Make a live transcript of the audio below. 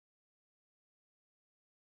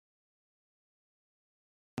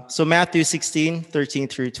So Matthew 16, 13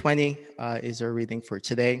 through 20 is our reading for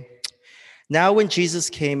today. Now when Jesus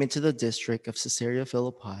came into the district of Caesarea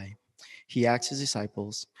Philippi, he asked his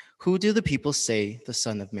disciples, "Who do the people say the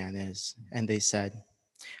Son of Man is?" And they said,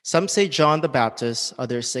 "Some say John the Baptist,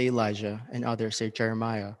 others say Elijah, and others say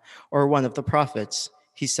Jeremiah, or one of the prophets."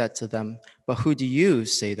 He said to them, "But who do you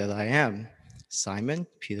say that I am?" Simon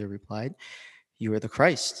Peter replied, "You are the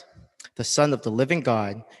Christ, the Son of the living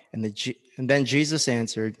God." And then Jesus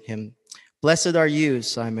answered him, "Blessed are you,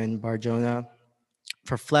 Simon Bar-Jonah,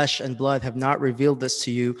 for flesh and blood have not revealed this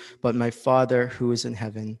to you, but my Father who is in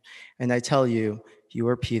heaven. And I tell you, you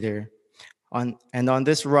are Peter. On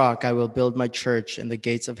this rock I will build my church, and the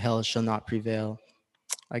gates of hell shall not prevail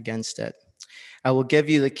against it. I will give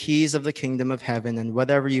you the keys of the kingdom of heaven, and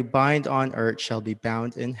whatever you bind on earth shall be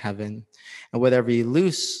bound in heaven, and whatever you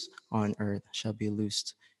loose on earth shall be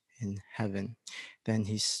loosed in heaven." Then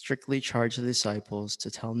he strictly charged the disciples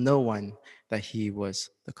to tell no one that he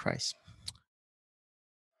was the Christ.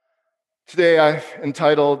 Today I've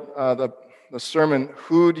entitled the sermon,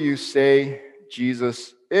 "Who do you say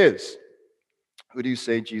Jesus is?" Who do you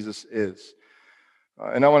say Jesus is?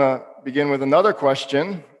 And I want to begin with another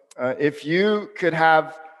question. If you could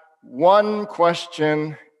have one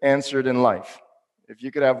question answered in life, if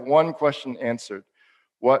you could have one question answered,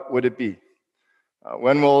 what would it be?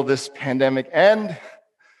 When will this pandemic end?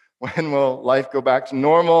 When will life go back to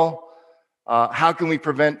normal? How can we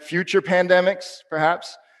prevent future pandemics,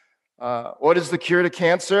 perhaps? What is the cure to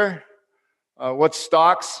cancer? What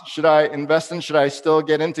stocks should I invest in? Should I still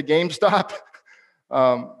get into GameStop?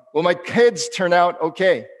 Will my kids turn out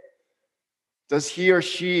okay? Does he or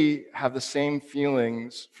she have the same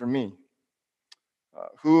feelings for me?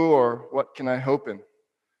 Who or what can I hope in?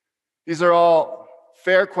 These are all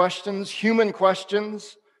fair questions, human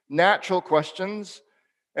questions, natural questions,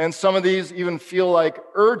 and some of these even feel like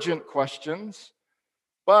urgent questions.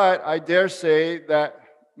 But I dare say that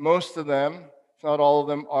most of them, if not all of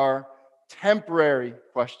them, are temporary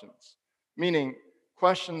questions, meaning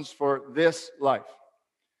questions for this life.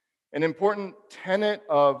 An important tenet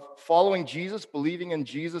of following Jesus, believing in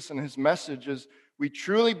Jesus and his message is we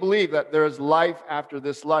truly believe that there is life after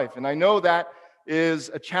this life. And I know that is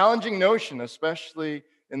a challenging notion, especially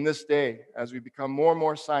in this day, as we become more and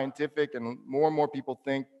more scientific and more people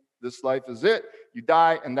think this life is it. You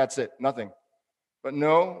die and that's it, nothing. But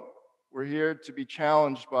no, we're here to be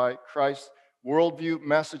challenged by Christ's worldview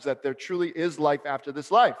message that there truly is life after this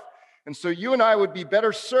life. And so you and I would be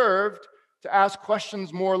better served to ask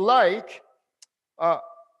questions more like,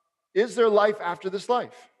 is there life after this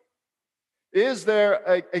life? Is there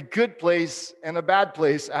a good place and a bad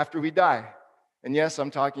place after we die? And yes, I'm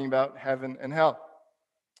talking about heaven and hell.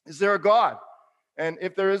 Is there a God? And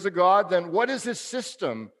if there is a God, then what is his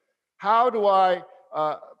system? How do I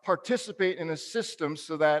participate in a system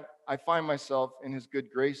so that I find myself in his good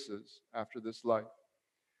graces after this life?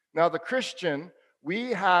 Now, the Christian, we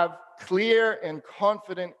have clear and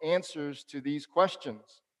confident answers to these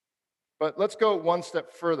questions. But let's go one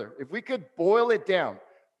step further. If we could boil it down,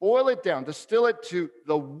 distill it to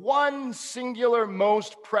the one singular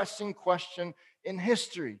most pressing question in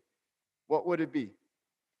history, what would it be?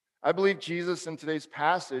 I believe Jesus in today's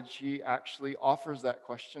passage, he actually offers that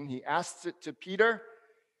question. He asks it to Peter,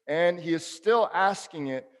 and he is still asking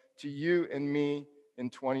it to you and me in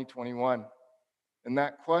 2021. And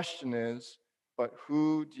that question is, but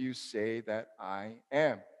who do you say that I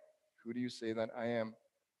am? Who do you say that I am?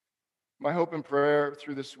 My hope and prayer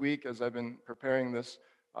through this week, as I've been preparing this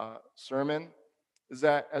sermon, is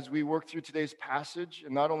that as we work through today's passage,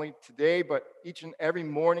 and not only today, but each and every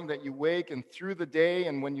morning that you wake and through the day,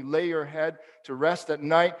 and when you lay your head to rest at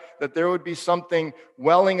night, that there would be something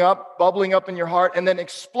welling up, bubbling up in your heart, and then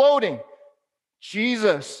exploding.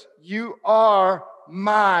 Jesus, you are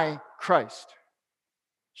my Christ.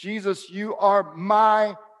 Jesus, you are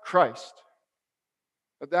my Christ.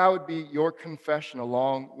 That would be your confession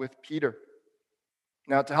along with Peter.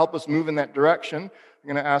 Now, to help us move in that direction, I'm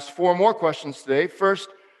going to ask 4 more questions today. First,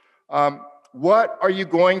 what are you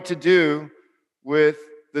going to do with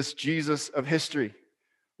this Jesus of history?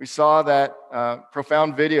 We saw that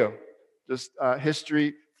profound video, just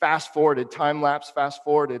history fast-forwarded, time-lapse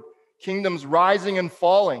fast-forwarded, kingdoms rising and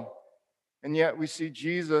falling, and yet we see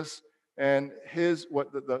Jesus and his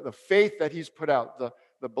the faith that he's put out,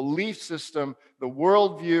 the belief system, the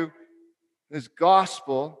worldview, his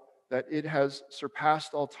gospel, that it has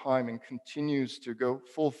surpassed all time and continues to go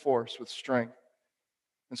full force with strength.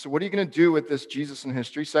 And so what are you going to do with this Jesus in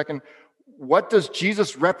history? Second, what does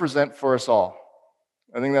Jesus represent for us all?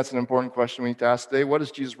 I think that's an important question we need to ask today. What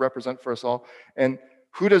does Jesus represent for us all? And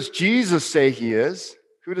who does Jesus say he is?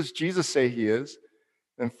 Who does Jesus say he is?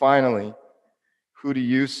 And finally, who do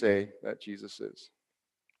you say that Jesus is?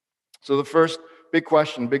 So the first big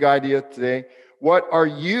question, big idea today, what are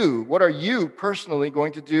you personally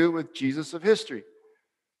going to do with Jesus of history?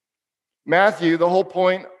 Matthew, the whole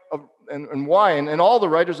point of, and why, and all the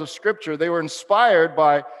writers of Scripture, they were inspired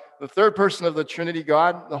by the third person of the Trinity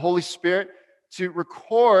God, the Holy Spirit, to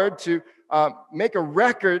record, to make a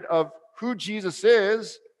record of who Jesus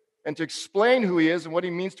is and to explain who he is and what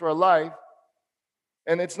he means to our life.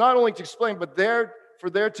 And it's not only to explain, but for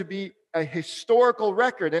there to be a historical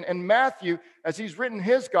record. And Matthew, as he's written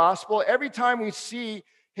his gospel, every time we see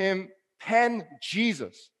him pen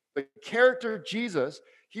Jesus, the character Jesus,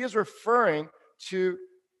 he is referring to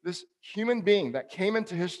this human being that came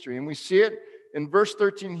into history. And we see it in verse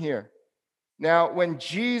 13 here. Now, when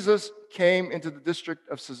Jesus came into the district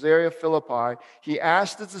of Caesarea Philippi, he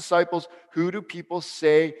asked his disciples, "Who do people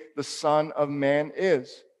say the Son of Man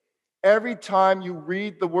is?" Every time you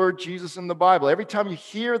read the word Jesus in the Bible, every time you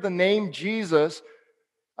hear the name Jesus,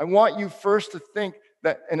 I want you first to think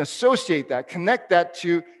that and associate that, connect that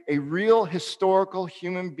to a real historical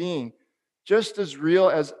human being, just as real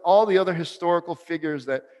as all the other historical figures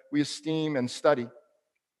that we esteem and study.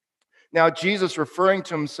 Now, Jesus, referring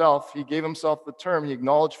to himself, he gave himself the term, he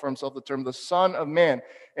acknowledged for himself the term, the Son of Man.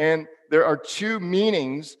 And there are two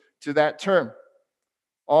meanings to that term.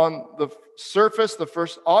 On the surface, the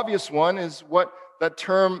first obvious one is what that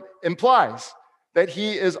term implies, that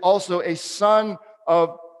he is also a son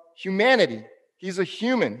of humanity. He's a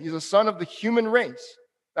human. He's a son of the human race.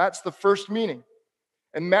 That's the first meaning.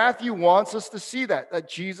 And Matthew wants us to see that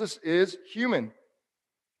Jesus is human.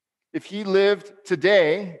 If he lived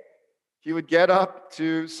today, he would get up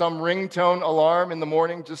to some ringtone alarm in the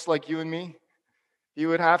morning, just like you and me. He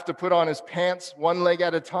would have to put on his pants one leg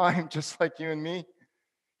at a time, just like you and me.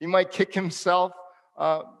 He might kick himself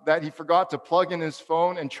that he forgot to plug in his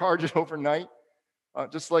phone and charge it overnight,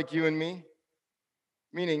 just like you and me.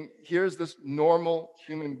 Meaning, here's this normal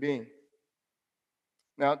human being.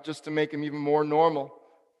 Now, just to make him even more normal,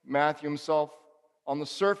 Matthew himself, on the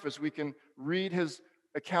surface, we can read his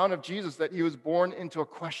account of Jesus that he was born into a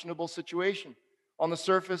questionable situation. On the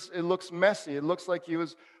surface, it looks messy. It looks like he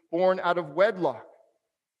was born out of wedlock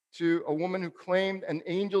to a woman who claimed an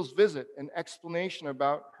angel's visit, an explanation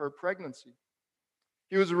about her pregnancy.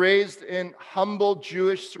 He was raised in humble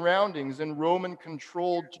Jewish surroundings in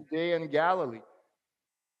Roman-controlled Judea and Galilee.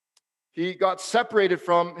 He got separated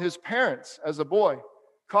from his parents as a boy,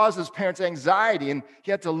 caused his parents anxiety, and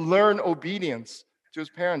he had to learn obedience to his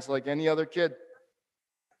parents like any other kid.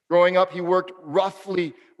 Growing up, he worked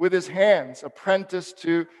roughly with his hands, apprenticed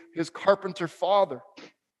to his carpenter father.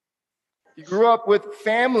 He grew up with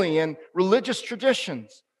family and religious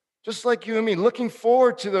traditions, just like you and me, looking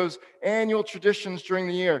forward to those annual traditions during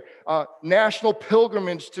the year, national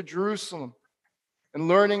pilgrimage to Jerusalem, and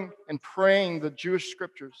learning and praying the Jewish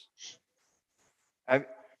scriptures. I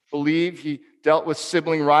believe he dealt with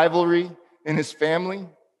sibling rivalry in his family,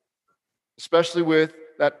 especially with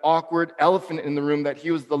that awkward elephant in the room that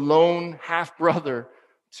he was the lone half-brother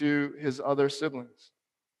to his other siblings.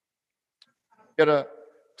 He had a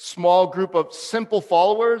small group of simple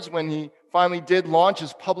followers when he finally did launch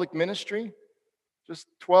his public ministry. Just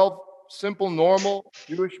 12 simple, normal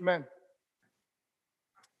Jewish men.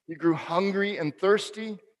 He grew hungry and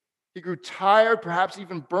thirsty. He grew tired, perhaps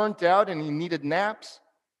even burnt out, and he needed naps.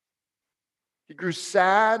 He grew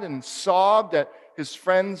sad and sobbed at his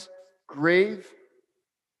friend's grave.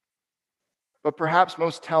 But perhaps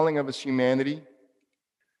most telling of his humanity,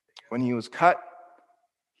 when he was cut,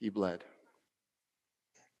 he bled.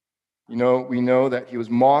 We know that he was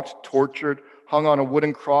mocked, tortured, hung on a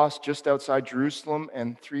wooden cross just outside Jerusalem,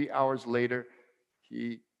 and 3 hours later,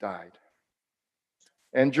 he died.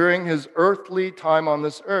 And during his earthly time on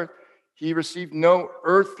this earth, he received no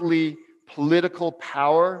earthly political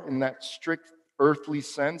power in that strict earthly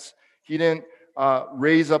sense. He didn't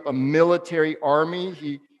raise up a military army.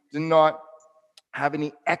 He did not have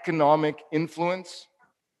any economic influence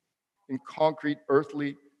in concrete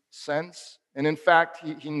earthly sense. And in fact,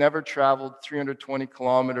 he never traveled 320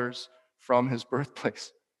 kilometers from his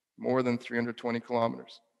birthplace, more than 320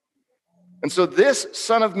 kilometers. And so this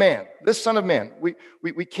Son of Man,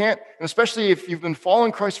 we can't, and especially if you've been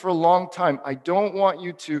following Christ for a long time, I don't want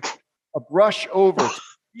you to brush over, to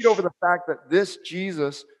read over the fact that this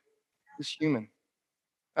Jesus is human.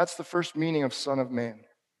 That's the first meaning of Son of Man.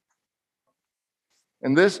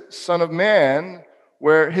 And this Son of Man,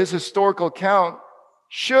 where his historical account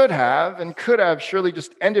should have and could have surely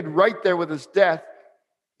just ended right there with his death,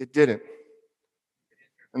 it didn't.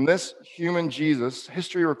 And this human Jesus,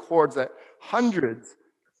 history records that hundreds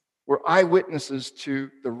were eyewitnesses to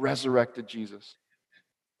the resurrected Jesus.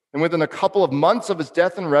 And within a couple of months of his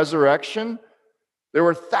death and resurrection, there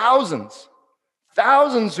were thousands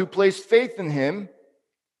who placed faith in him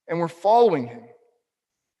and were following him.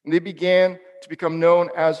 And they began to become known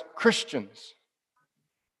as Christians.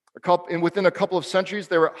 And within a couple of centuries,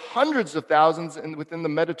 there were hundreds of thousands within the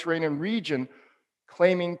Mediterranean region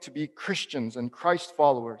claiming to be Christians and Christ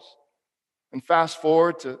followers. And fast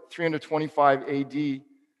forward to 325 AD,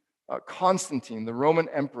 Constantine, the Roman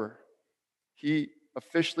emperor, he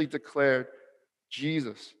officially declared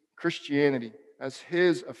Jesus, Christianity, as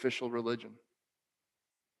his official religion.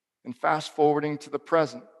 And fast forwarding to the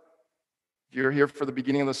present, if you're here for the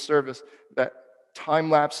beginning of the service, that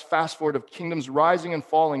time-lapse fast forward of kingdoms rising and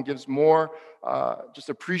falling gives more just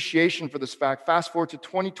appreciation for this fact. Fast forward to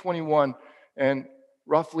 2021, and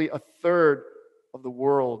roughly a third of the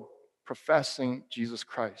world professing Jesus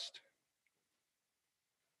Christ.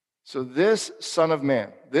 So this Son of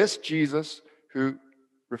Man, this Jesus who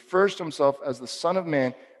refers to himself as the Son of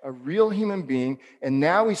Man, a real human being, and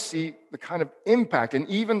now we see the kind of impact, and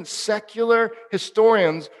even secular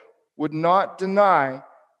historians would not deny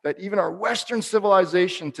that even our Western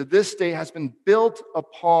civilization to this day has been built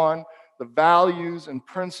upon the values and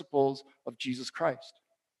principles of Jesus Christ.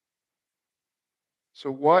 So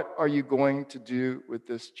what are you going to do with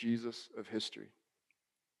this Jesus of history?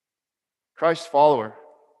 Christ follower,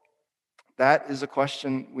 that is a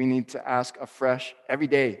question we need to ask afresh every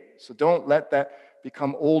day. So don't let that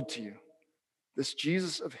become old to you. This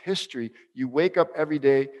Jesus of history, you wake up every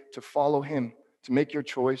day to follow him, to make your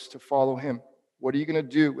choice to follow him. What are you going to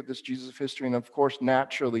do with this Jesus of history? And of course,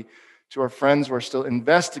 naturally, to our friends who are still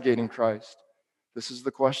investigating Christ, this is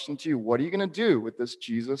the question to you. What are you going to do with this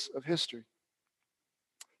Jesus of history?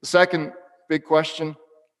 The second big question,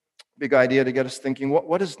 big idea to get us thinking,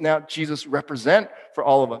 what does now Jesus represent for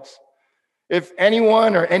all of us? If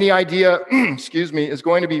anyone or any idea, is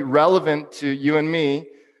going to be relevant to you and me,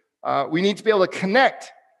 we need to be able to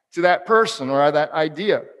connect to that person or that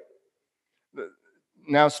idea.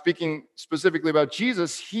 Now, speaking specifically about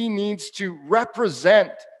Jesus, he needs to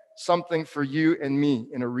represent something for you and me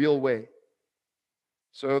in a real way.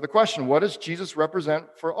 So the question, what does Jesus represent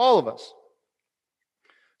for all of us?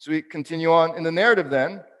 So we continue on in the narrative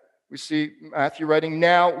then. We see Matthew writing,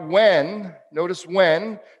 notice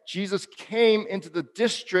when, Jesus came into the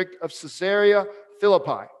district of Caesarea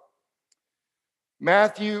Philippi.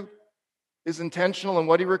 Matthew is intentional in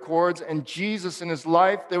what he records, and Jesus in his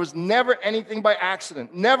life, there was never anything by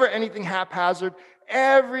accident, never anything haphazard.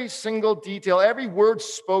 Every single detail, every word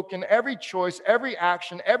spoken, every choice, every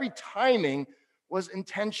action, every timing was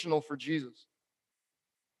intentional for Jesus.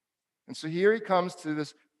 And so here he comes to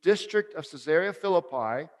this district of Caesarea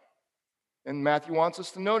Philippi, and Matthew wants us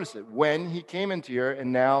to notice it. When he came into here,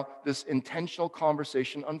 and now this intentional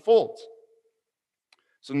conversation unfolds.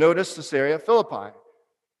 So notice Caesarea Philippi.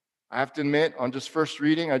 I have to admit, on just first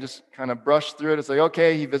reading, I just kind of brushed through it. It's like,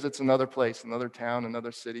 okay, he visits another place, another town,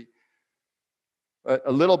 another city. But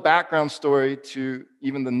a little background story to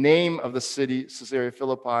even the name of the city, Caesarea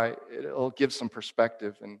Philippi, it'll give some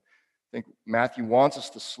perspective. And I think Matthew wants us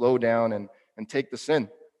to slow down and take this in.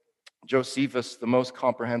 Josephus, the most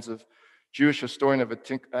comprehensive Jewish historian of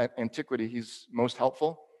antiquity, he's most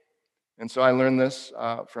helpful. And so I learned this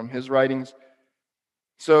from his writings.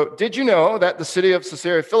 So did you know that the city of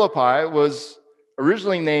Caesarea Philippi was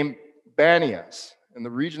originally named Banias, in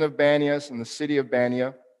the region of Banias, in the city of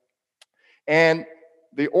Bania? And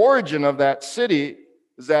the origin of that city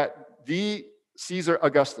is that the Caesar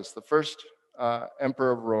Augustus, the first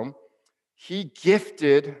emperor of Rome, he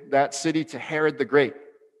gifted that city to Herod the Great,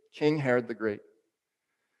 King Herod the Great.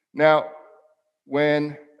 Now,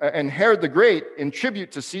 and Herod the Great, in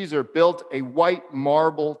tribute to Caesar, built a white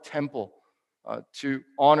marble temple to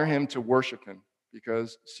honor him, to worship him,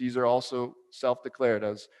 because Caesar also self-declared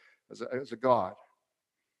as a god.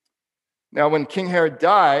 Now, when King Herod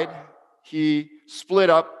died, he split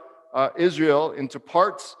up Israel into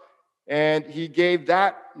parts, and he gave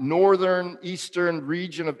that northern, eastern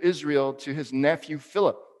region of Israel to his nephew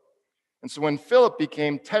Philip. And so when Philip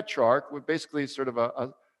became tetrarch, basically sort of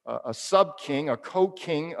a sub-king, a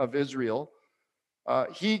co-king of Israel,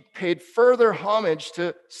 he paid further homage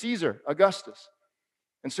to Caesar Augustus.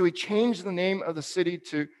 And so he changed the name of the city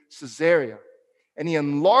to Caesarea, and he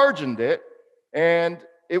enlarged it, and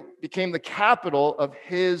it became the capital of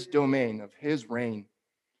his domain, of his reign.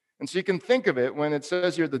 And so you can think of it, when it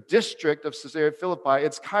says here the district of Caesarea Philippi,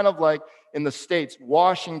 it's kind of like in the States,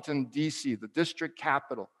 Washington, D.C., the district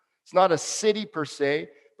capital. It's not a city per se,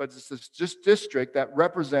 but it's this district that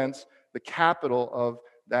represents the capital of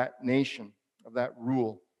that nation, of that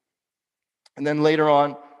rule. And then later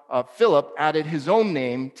on, Philip added his own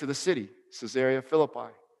name to the city, Caesarea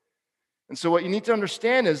Philippi. And so what you need to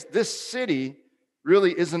understand is this city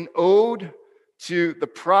really is an ode to the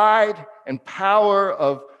pride and power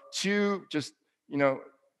of two just,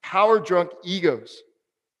 power-drunk egos.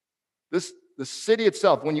 The city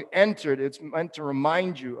itself, when you enter it, it's meant to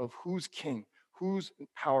remind you of who's king, who's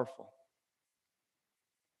powerful.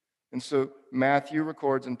 And so Matthew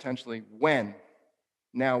records intentionally when.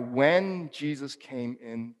 Now, when Jesus came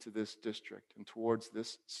into this district and towards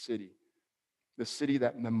this city, the city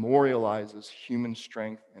that memorializes human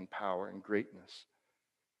strength and power and greatness.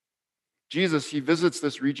 Jesus, he visits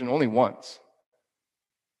this region only once.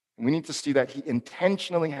 And we need to see that he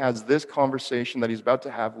intentionally has this conversation that he's about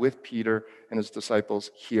to have with Peter and his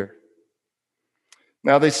disciples here.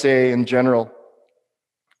 Now, they say in general,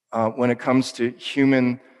 when it comes to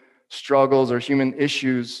human struggles or human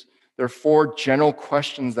issues, there are four general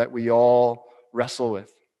questions that we all wrestle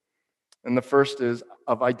with. And the first is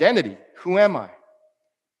of identity. Who am I?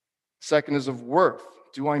 Second is of worth.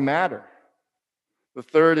 Do I matter? The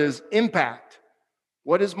third is impact.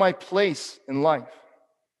 What is my place in life?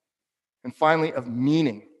 And finally, of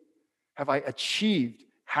meaning. Have I achieved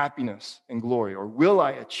happiness and glory? Or will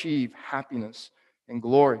I achieve happiness and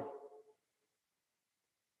glory?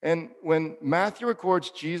 And when Matthew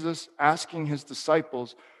records Jesus asking his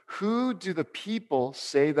disciples, who do the people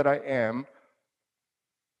say that I am?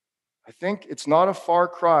 I think it's not a far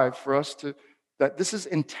cry for us that this is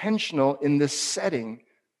intentional in this setting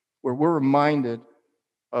where we're reminded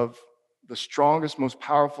of the strongest, most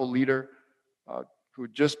powerful leader who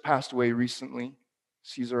just passed away recently,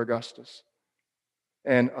 Caesar Augustus,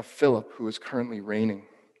 and of Philip, who is currently reigning.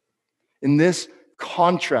 In this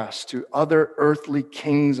contrast to other earthly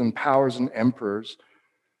kings and powers and emperors,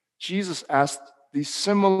 Jesus asked these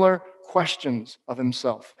similar questions of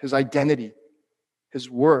himself, his identity, his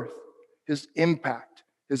worth, his impact,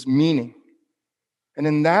 his meaning. And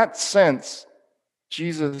in that sense,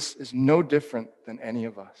 Jesus is no different than any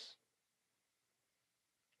of us.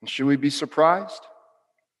 And should we be surprised?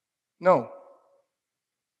 No.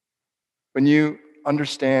 When you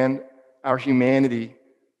understand our humanity,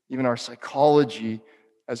 even our psychology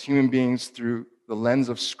as human beings through the lens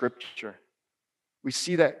of Scripture, we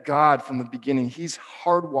see that God, from the beginning, he's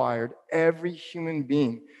hardwired every human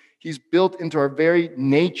being. He's built into our very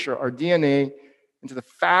nature, our DNA, into the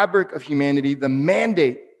fabric of humanity, the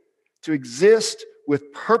mandate to exist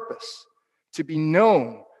with purpose, to be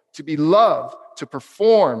known, to be loved, to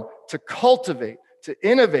perform, to cultivate, to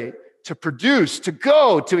innovate, to produce, to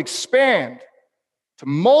go, to expand, to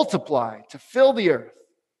multiply, to fill the earth,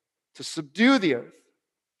 to subdue the earth.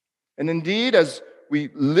 And indeed, as we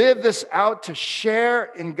live this out, to share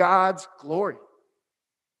in God's glory.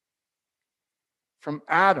 From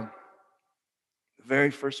Adam, the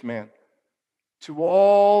very first man, to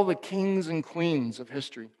all the kings and queens of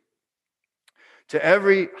history, to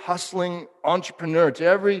every hustling entrepreneur, to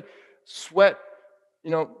every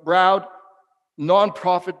browed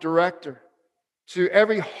nonprofit director, to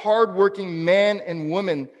every hardworking man and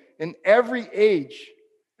woman in every age,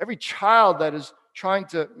 every child that is trying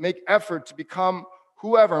to make effort to become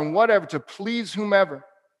whoever and whatever, to please whomever.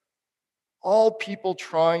 All people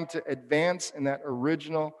trying to advance in that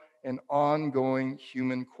original and ongoing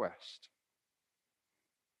human quest.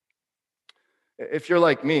 If you're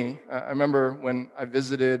like me, I remember when I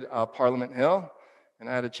visited Parliament Hill and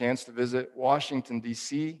I had a chance to visit Washington,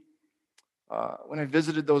 D.C. When I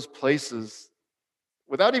visited those places,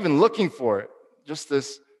 without even looking for it, just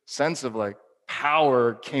this sense of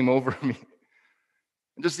power came over me.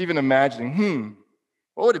 And just even imagining,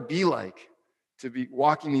 what would it be like to be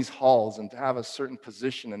walking these halls and to have a certain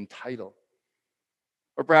position and title?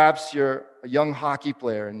 Or perhaps you're a young hockey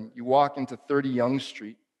player and you walk into 30 Yonge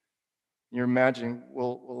Street. And you're imagining,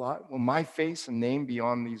 will my face and name be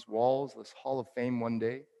on these walls, this Hall of Fame one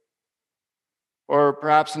day? Or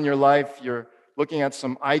perhaps in your life, you're looking at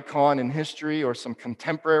some icon in history or some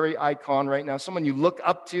contemporary icon right now, someone you look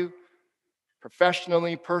up to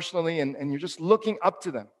professionally, personally, and you're just looking up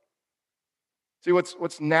to them. See,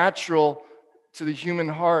 what's natural to the human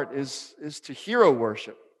heart is to hero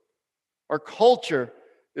worship. Our culture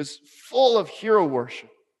is full of hero worship.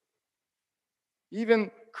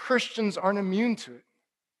 Even Christians aren't immune to it.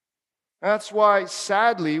 That's why,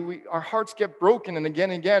 sadly, our hearts get broken and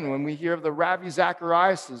again when we hear of the Ravi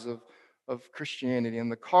Zachariases of Christianity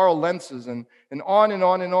and the Carl Lentzes and on and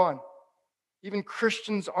on and on. Even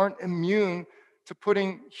Christians aren't immune to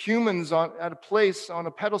putting humans at a place, on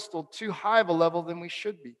a pedestal, too high of a level than we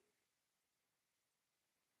should be.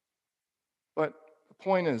 But the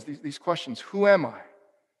point is, these questions, who am I?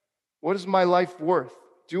 What is my life worth?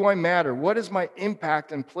 Do I matter? What is my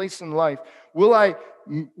impact and place in life? Will I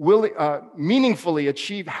meaningfully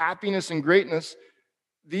achieve happiness and greatness?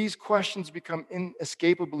 These questions become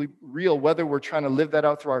inescapably real, whether we're trying to live that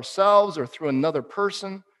out through ourselves or through another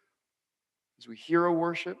person as we hero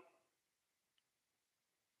worship.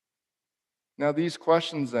 Now, these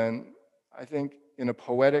questions, then, I think in a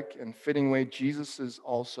poetic and fitting way, Jesus is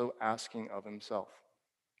also asking of himself.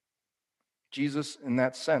 Jesus, in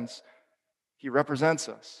that sense, he represents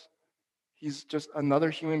us. He's just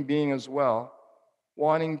another human being as well,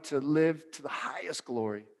 wanting to live to the highest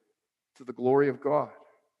glory, to the glory of God.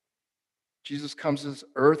 Jesus comes to this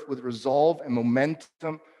earth with resolve and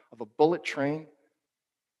momentum of a bullet train,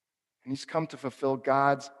 and he's come to fulfill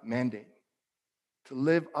God's mandate, to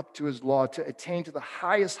live up to his law, to attain to the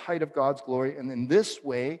highest height of God's glory. And in this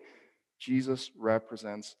way, Jesus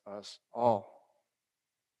represents us all.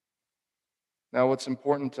 Now, what's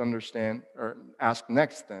important to understand, or ask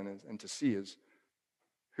next then, and to see is,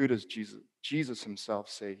 who does Jesus himself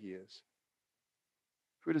say he is?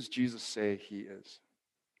 Who does Jesus say he is?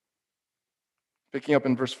 Picking up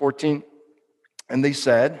in verse 14, and they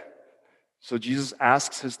said, so Jesus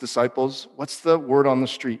asks his disciples, what's the word on the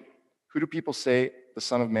street? Who do people say the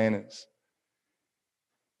Son of Man is?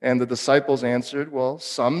 And the disciples answered, well,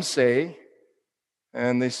 some say,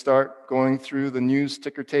 and they start going through the news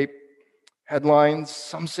ticker tape headlines.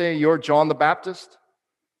 Some say you're John the Baptist.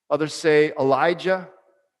 Others say Elijah.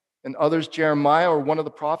 And others Jeremiah or one of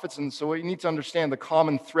the prophets. And so what you need to understand, the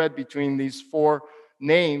common thread between these four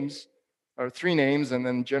names, or three names, and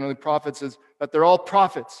then generally prophets, is that they're all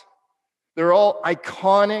prophets. They're all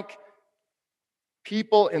iconic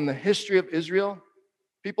people in the history of Israel,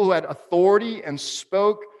 people who had authority and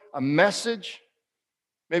spoke a message.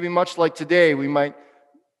 Maybe much like today, we might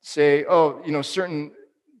say, certain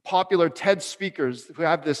popular TED speakers who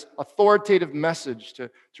have this authoritative message to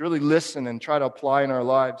really listen and try to apply in our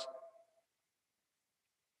lives.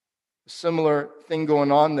 A similar thing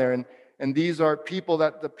going on there. And these are people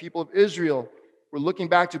that the people of Israel were looking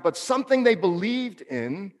back to. But something they believed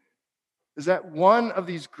in is that one of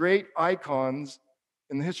these great icons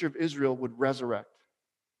in the history of Israel would resurrect.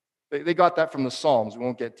 They got that from the Psalms. We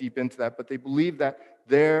won't get deep into that. But they believed that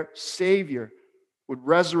their Savior would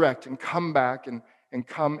resurrect and come back and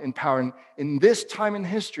come in power. And in this time in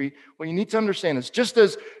history, what you need to understand is just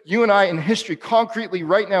as you and I in history, concretely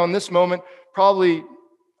right now in this moment, probably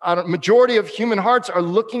a majority of human hearts are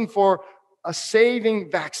looking for a saving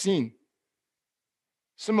vaccine.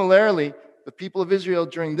 Similarly, the people of Israel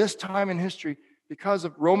during this time in history, because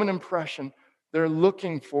of Roman oppression, they're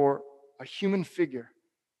looking for a human figure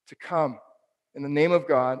to come in the name of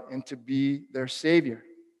God and to be their Savior.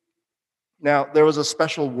 Now, there was a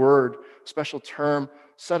special word, special term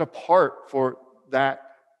set apart for that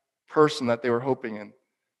person that they were hoping in.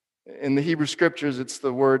 In the Hebrew Scriptures, it's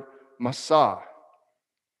the word Messiah.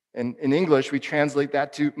 And in English, we translate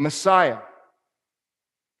that to Messiah.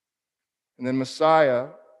 And then Messiah,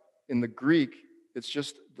 in the Greek, it's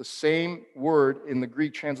just the same word in the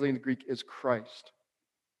Greek, translating the Greek, is Christ.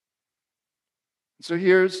 So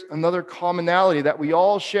here's another commonality that we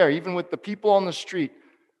all share, even with the people on the street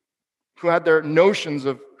who had their notions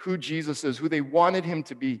of who Jesus is, who they wanted him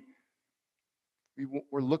to be.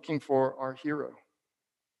 We're looking for our hero,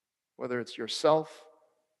 whether it's yourself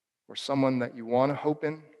or someone that you want to hope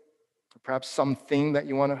in, or perhaps something that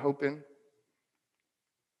you want to hope in.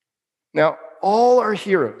 Now, all our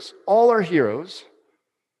heroes,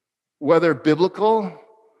 whether biblical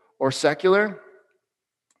or secular,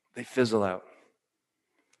 they fizzle out.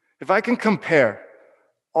 If I can compare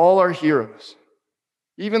all our heroes,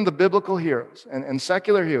 even the biblical heroes and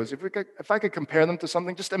secular heroes, if I could compare them to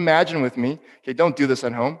something, just imagine with me. Okay, don't do this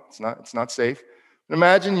at home. It's not safe. But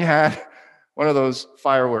imagine you had one of those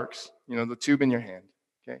fireworks, the tube in your hand,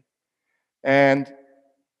 okay? And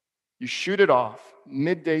you shoot it off,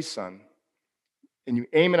 midday sun, and you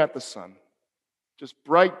aim it at the sun. Just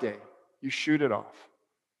bright day, you shoot it off.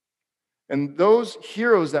 And those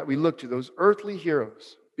heroes that we look to, those earthly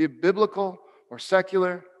heroes, be it biblical or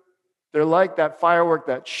secular, they're like that firework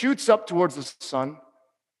that shoots up towards the sun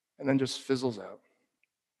and then just fizzles out.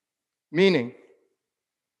 Meaning,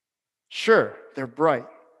 sure, they're bright.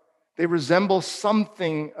 They resemble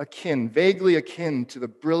something vaguely akin to the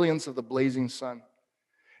brilliance of the blazing sun.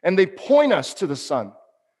 And they point us to the sun.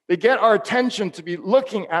 They get our attention to be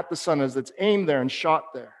looking at the sun as it's aimed there and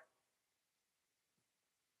shot there.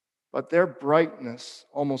 But their brightness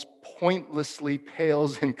almost pointlessly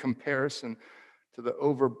pales in comparison to the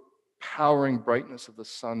overpowering brightness of the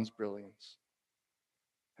sun's brilliance.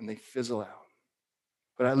 And they fizzle out.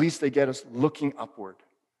 But at least they get us looking upward.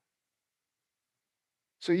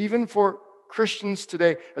 So even for Christians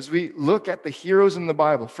today, as we look at the heroes in the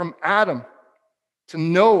Bible, from Adam to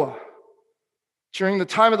Noah, during the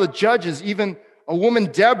time of the judges, even a woman,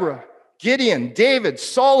 Deborah, Gideon, David,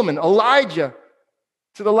 Solomon, Elijah,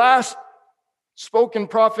 to the last spoken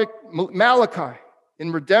prophet, Malachi,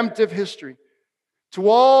 in redemptive history, to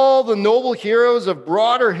all the noble heroes of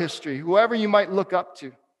broader history, whoever you might look up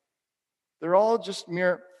to, they're all just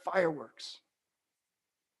mere fireworks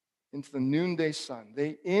into the noonday sun.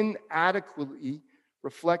 They inadequately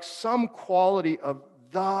reflect some quality of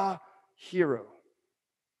the hero,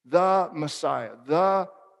 the Messiah, the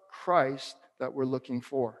Christ that we're looking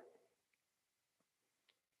for.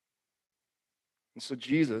 And so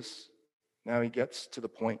Jesus, now he gets to the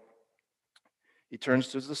point. He turns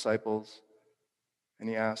to his disciples and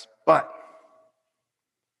he asks, but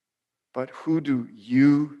who do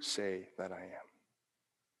you say that I am?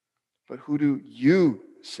 But who do you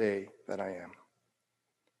say that I am?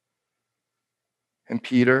 And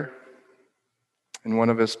Peter, in one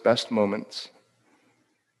of his best moments,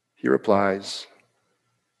 he replies,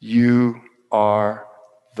 you are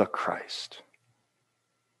the Christ,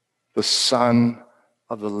 the Son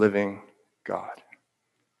of the living God.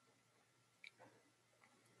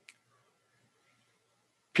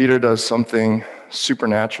 Peter does something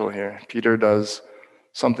supernatural here. Peter does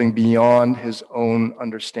something beyond his own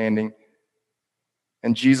understanding.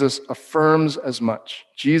 And Jesus affirms as much.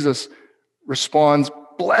 Jesus responds,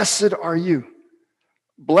 blessed are you.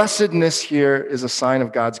 Blessedness here is a sign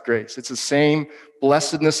of God's grace. It's the same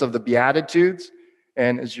blessedness of the Beatitudes.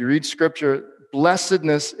 And as you read Scripture,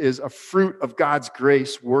 blessedness is a fruit of God's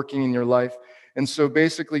grace working in your life. And so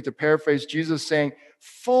basically, to paraphrase, Jesus saying,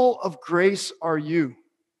 full of grace are you,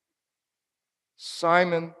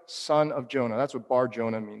 Simon, son of Jonah. That's what Bar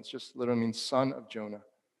Jonah means, just literally means son of Jonah.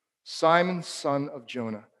 Simon, son of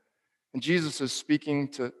Jonah. And Jesus is speaking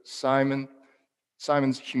to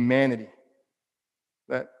Simon's humanity,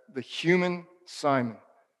 that the human Simon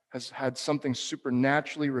has had something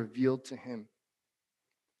supernaturally revealed to him.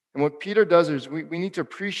 And what Peter does is we need to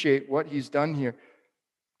appreciate what he's done here.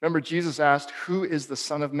 Remember, Jesus asked, who is the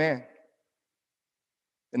Son of Man?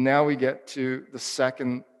 And now we get to the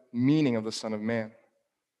second meaning of the Son of Man.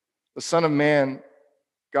 The Son of Man,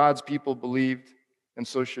 God's people believed, and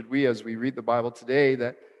so should we as we read the Bible today,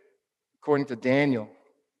 that according to Daniel,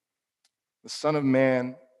 the Son of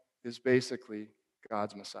Man is basically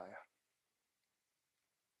God's Messiah.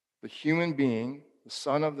 The human being, the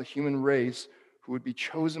son of the human race, who would be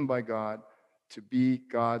chosen by God to be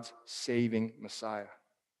God's saving Messiah.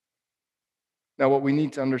 Now, what we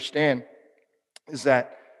need to understand is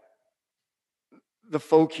that the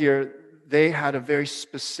folk here, they had a very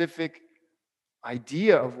specific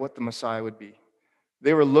idea of what the Messiah would be.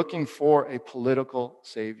 They were looking for a political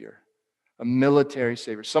savior, a military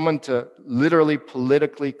savior, someone to literally,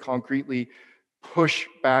 politically, concretely push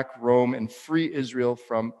back Rome and free Israel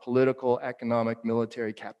from political, economic,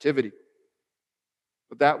 military captivity.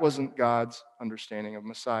 But that wasn't God's understanding of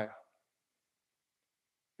Messiah.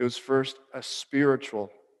 It was first a spiritual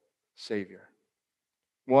savior,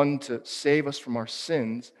 one to save us from our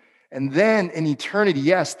sins. And then in eternity,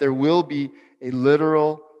 yes, there will be a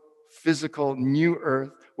literal, physical new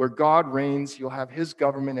earth where God reigns. You'll have his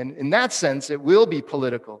government. And in that sense, it will be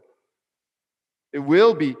political. It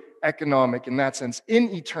will be economic in that sense,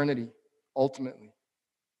 in eternity, ultimately.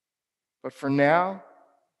 But for now,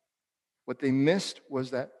 what they missed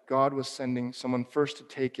was that God was sending someone first to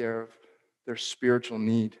take care of their spiritual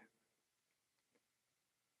need.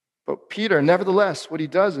 But Peter, nevertheless, what he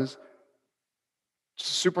does is,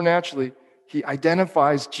 supernaturally, he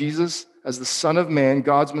identifies Jesus as the Son of Man,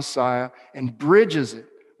 God's Messiah, and bridges it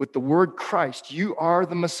with the word Christ. You are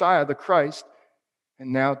the Messiah, the Christ,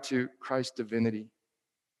 and now to Christ's divinity,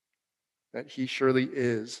 that he surely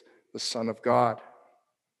is the Son of God.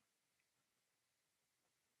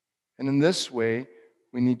 And in this way,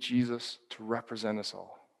 we need Jesus to represent us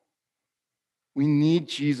all. We need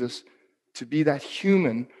Jesus to be that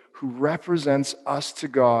human who represents us to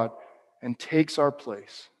God and takes our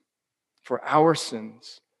place for our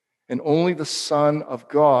sins. And only the Son of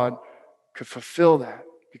God could fulfill that,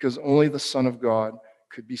 because only the Son of God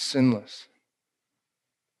could be sinless.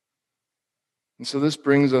 And so this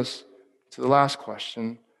brings us to the last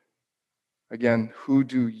question. Again, who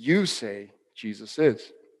do you say Jesus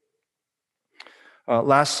is?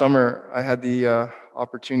 Last summer, I had the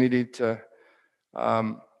opportunity to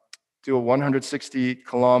do a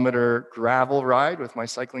 160-kilometer gravel ride with my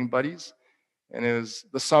cycling buddies. And it was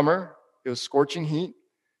the summer. It was scorching heat.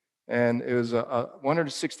 And it was a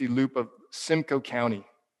 160 loop of Simcoe County.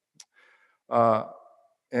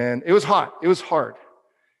 And it was hot. It was hard.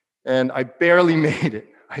 And I barely made it.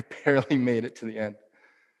 I barely made it to the end.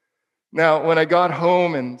 Now, when I got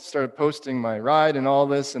home and started posting my ride and all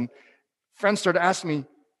this, and friends started asking me,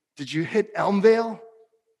 "Did you hit Elmvale?" I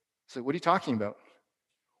said, "What are you talking about?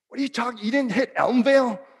 What are you talking? You didn't hit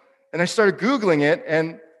Elmvale?" And I started Googling it,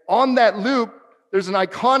 and on that loop, there's an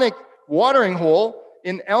iconic watering hole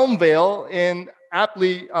in Elmvale in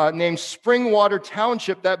aptly named Springwater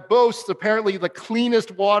Township that boasts apparently the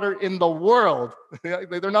cleanest water in the world.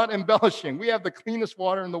 They're not embellishing. We have the cleanest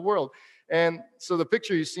water in the world. And so the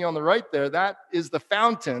picture you see on the right there, that is the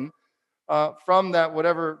fountain from that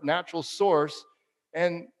whatever natural source.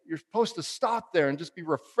 And you're supposed to stop there and just be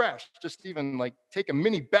refreshed, just even like take a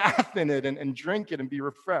mini bath in it and drink it and be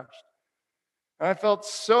refreshed. And I felt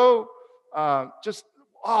so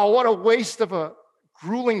what a waste of a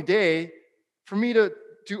grueling day for me to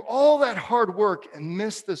do all that hard work and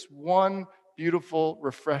miss this one beautiful,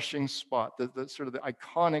 refreshing spot, the sort of the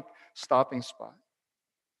iconic stopping spot.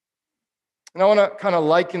 And I want to kind of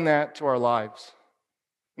liken that to our lives.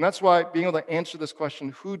 And that's why being able to answer this question,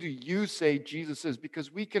 who do you say Jesus is?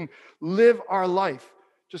 Because we can live our life,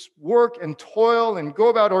 just work and toil and go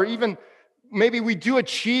about, or even maybe we do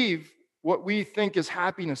achieve what we think is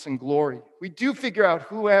happiness and glory. We do figure out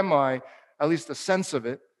who am I, at least a sense of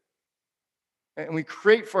it. And we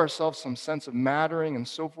create for ourselves some sense of mattering and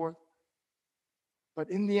so forth. But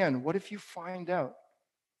in the end, what if you find out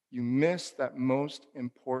you missed that most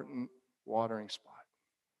important watering spot?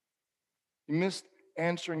 You missed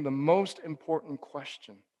answering the most important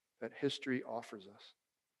question that history offers us.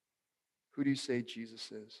 Who do you say Jesus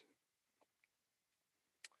is?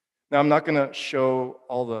 Now, I'm not going to show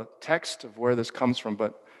all the text of where this comes from,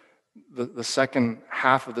 but the second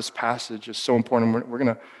half of this passage is so important. I'm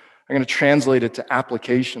going to translate it to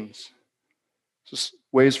applications. Just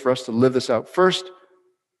ways for us to live this out. First,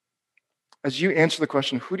 as you answer the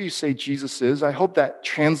question, who do you say Jesus is? I hope that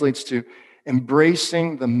translates to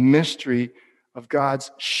embracing the mystery of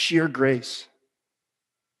God's sheer grace,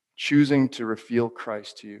 choosing to reveal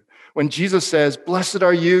Christ to you. When Jesus says, "Blessed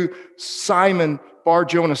are you, Simon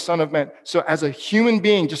Bar-Jonah, son of man." So as a human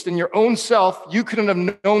being, just in your own self, you couldn't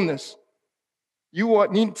have known this. You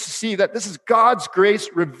need to see that this is God's grace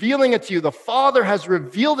revealing it to you. The Father has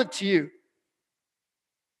revealed it to you.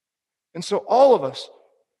 And so all of us,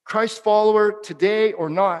 Christ follower today or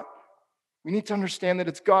not, we need to understand that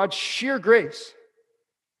it's God's sheer grace.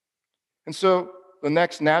 And so the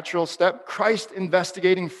next natural step, Christ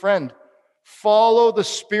investigating friend. Follow the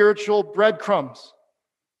spiritual breadcrumbs.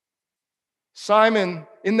 Simon,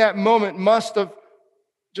 in that moment, must have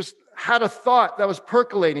just had a thought that was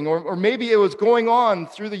percolating, or maybe it was going on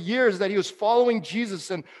through the years that he was following Jesus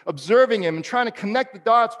and observing him and trying to connect the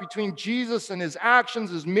dots between Jesus and his actions,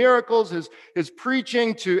 his miracles, his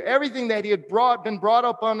preaching, to everything that he had been brought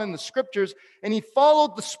up on in the scriptures, and he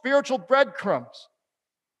followed the spiritual breadcrumbs.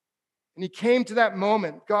 And he came to that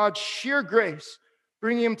moment, God's sheer grace,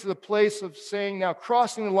 bringing him to the place of saying, now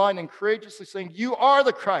crossing the line and courageously saying, "You are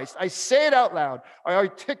the Christ." I say it out loud. I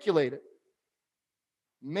articulate it.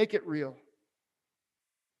 Make it real.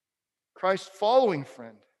 Christ following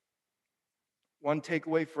friend. One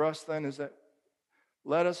takeaway for us then is that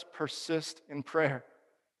let us persist in prayer.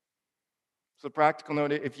 So, practical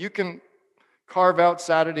note, if you can carve out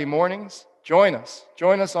Saturday mornings, join us.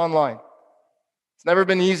 Join us online. It's never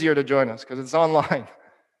been easier to join us because it's online.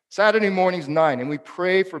 Saturday mornings, 9, and we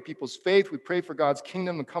pray for people's faith. We pray for God's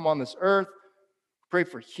kingdom to come on this earth. We pray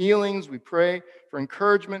for healings. We pray for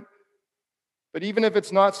encouragement. But even if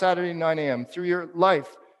it's not Saturday, 9 a.m., through your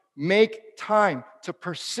life, make time to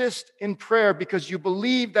persist in prayer because you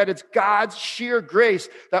believe that it's God's sheer grace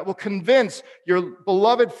that will convince your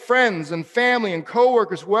beloved friends and family and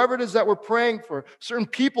coworkers, whoever it is that we're praying for, certain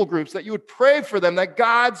people groups, that you would pray for them, that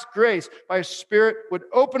God's grace by His Spirit would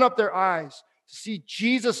open up their eyes to see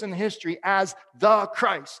Jesus in history as the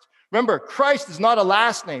Christ. Remember, Christ is not a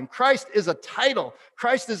last name. Christ is a title.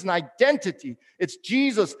 Christ is an identity. It's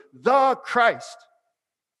Jesus, the Christ.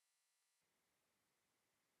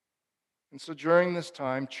 And so during this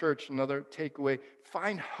time, church, another takeaway,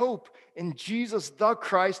 find hope in Jesus, the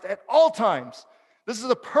Christ, at all times. This is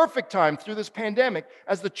a perfect time through this pandemic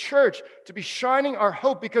as the church to be shining our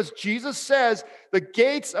hope because Jesus says the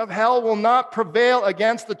gates of hell will not prevail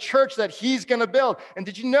against the church that He's going to build. And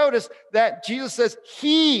did you notice that Jesus says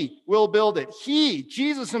He will build it? He,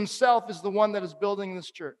 Jesus Himself, is the one that is building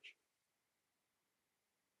this church.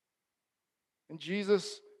 And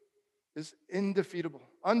Jesus is undefeatable.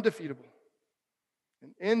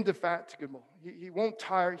 And indefatigable. He won't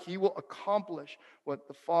tire. He will accomplish what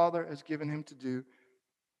the Father has given Him to do.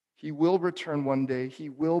 He will return one day. He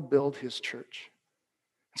will build His church.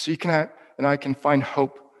 So you and I can find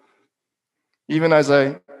hope. Even as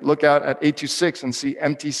I look out at 826 and see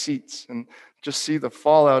empty seats and just see the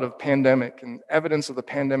fallout of pandemic and evidence of the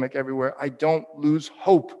pandemic everywhere, I don't lose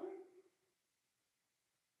hope.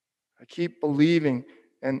 I keep believing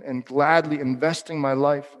and gladly investing my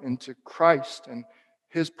life into Christ and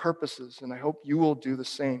his purposes, and I hope you will do the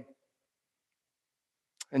same.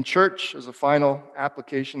 And church, as a final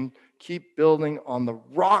application, keep building on the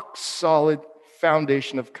rock-solid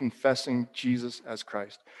foundation of confessing Jesus as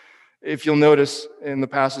Christ. If you'll notice in the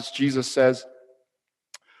passage, Jesus says,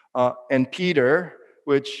 and Peter,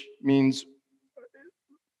 which means,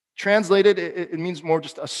 translated, it means more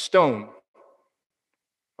just a stone,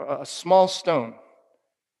 a small stone.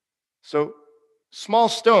 So, small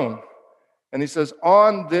stone. And he says,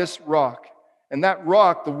 on this rock. And that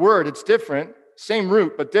rock, the word, it's different, same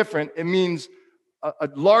root, but different. It means a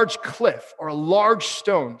large cliff or a large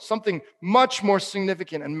stone, something much more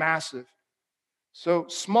significant and massive. So,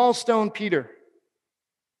 small stone, Peter.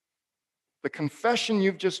 The confession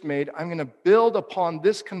you've just made, I'm going to build upon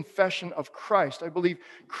this confession of Christ. I believe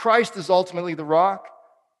Christ is ultimately the rock.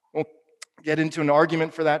 We'll get into an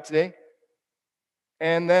argument for that today.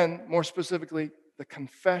 And then, more specifically, the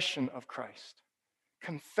confession of Christ.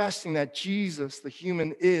 Confessing that Jesus, the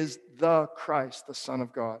human, is the Christ, the Son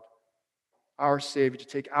of God, our Savior, to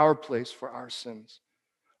take our place for our sins.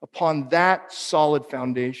 Upon that solid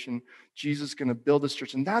foundation, Jesus is going to build his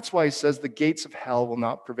church. And that's why he says the gates of hell will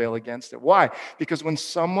not prevail against it. Why? Because when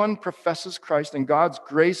someone professes Christ and God's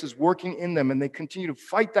grace is working in them and they continue to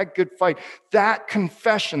fight that good fight, that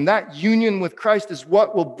confession, that union with Christ is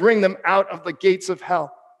what will bring them out of the gates of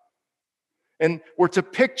hell. And we're to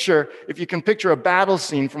picture, if you can picture a battle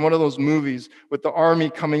scene from one of those movies with the army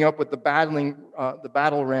coming up with the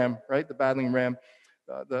battle ram, right? The battling ram.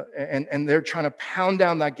 And they're trying to pound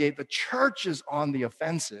down that gate. The church is on the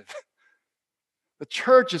offensive. The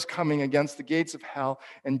church is coming against the gates of hell.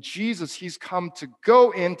 And Jesus, he's come to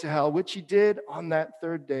go into hell, which he did on that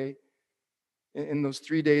third day, in those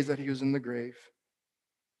 3 days that he was in the grave.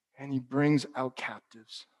 And he brings out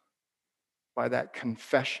captives by that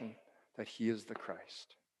confession that he is the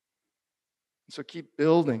Christ. And so keep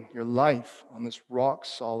building your life on this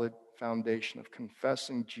rock-solid foundation of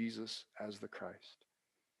confessing Jesus as the Christ.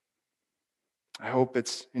 I hope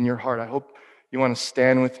it's in your heart. I hope you want to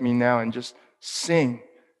stand with me now and just sing,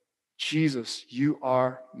 Jesus, you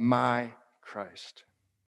are my Christ.